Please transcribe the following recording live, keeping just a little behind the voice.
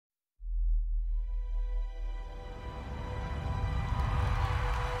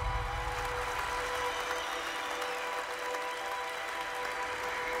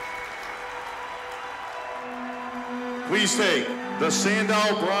please take the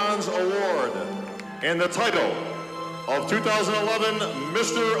Sandow Bronze Award and the title of 2011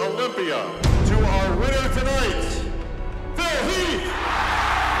 Mr. Olympia to our winner tonight, Phil Heath.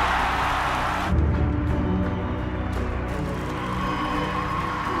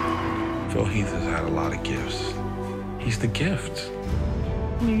 Phil Heath has had a lot of gifts. He's the gift.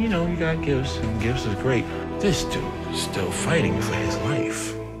 I mean, you know, you got gifts, and gifts is great. This dude is still fighting for his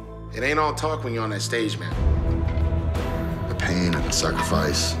life. It ain't all talk when you're on that stage, man. The pain and the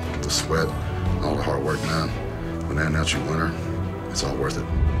sacrifice, the sweat, all the hard work, man. When they announce you winner, it's all worth it.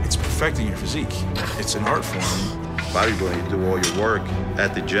 It's perfecting your physique. It's an art form. Bodybuilding, you do all your work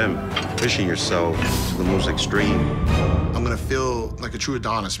at the gym, pushing yourself to the most extreme. I'm gonna feel like a true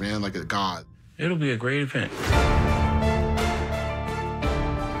Adonis, man, like a god. It'll be a great event.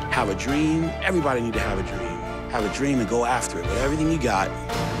 Have a dream. Everybody need to have a dream. Have a dream and go after it with everything you got.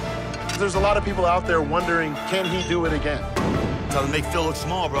 There's a lot of people out there wondering, can he do it again? Tell him make Phil look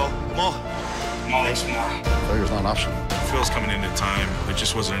small, bro. Come on. Come on, look small. Failure's not an option. Phil's coming into time, there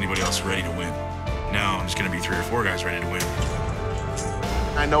just wasn't anybody else ready to win. Now there's gonna be 3 or 4 guys ready to win.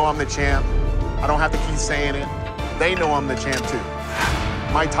 I know I'm the champ. I don't have to keep saying it. They know I'm the champ too.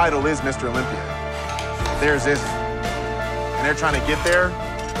 My title is Mr. Olympia. Theirs isn't. And they're trying to get there.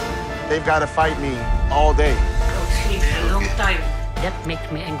 They've got to fight me all day. It's a long time. That makes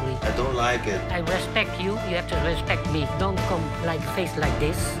me angry. I don't like it. I respect you. You have to respect me. Don't come like face like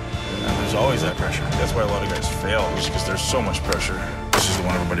this. And there's always that pressure. That's why a lot of guys fail, just because there's so much pressure. This is the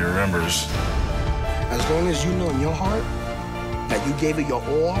one everybody remembers. As long as you know in your heart that you gave it your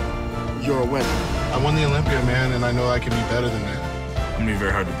all, you're a winner. I won the Olympia, man, and I know I can be better than that. I'm gonna be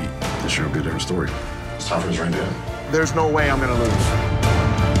very hard to beat. This year will be a different story. It's time for his reign to end. There's no way I'm gonna lose.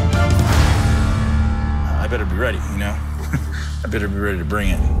 I better be ready, you know? I better be ready to bring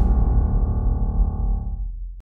it.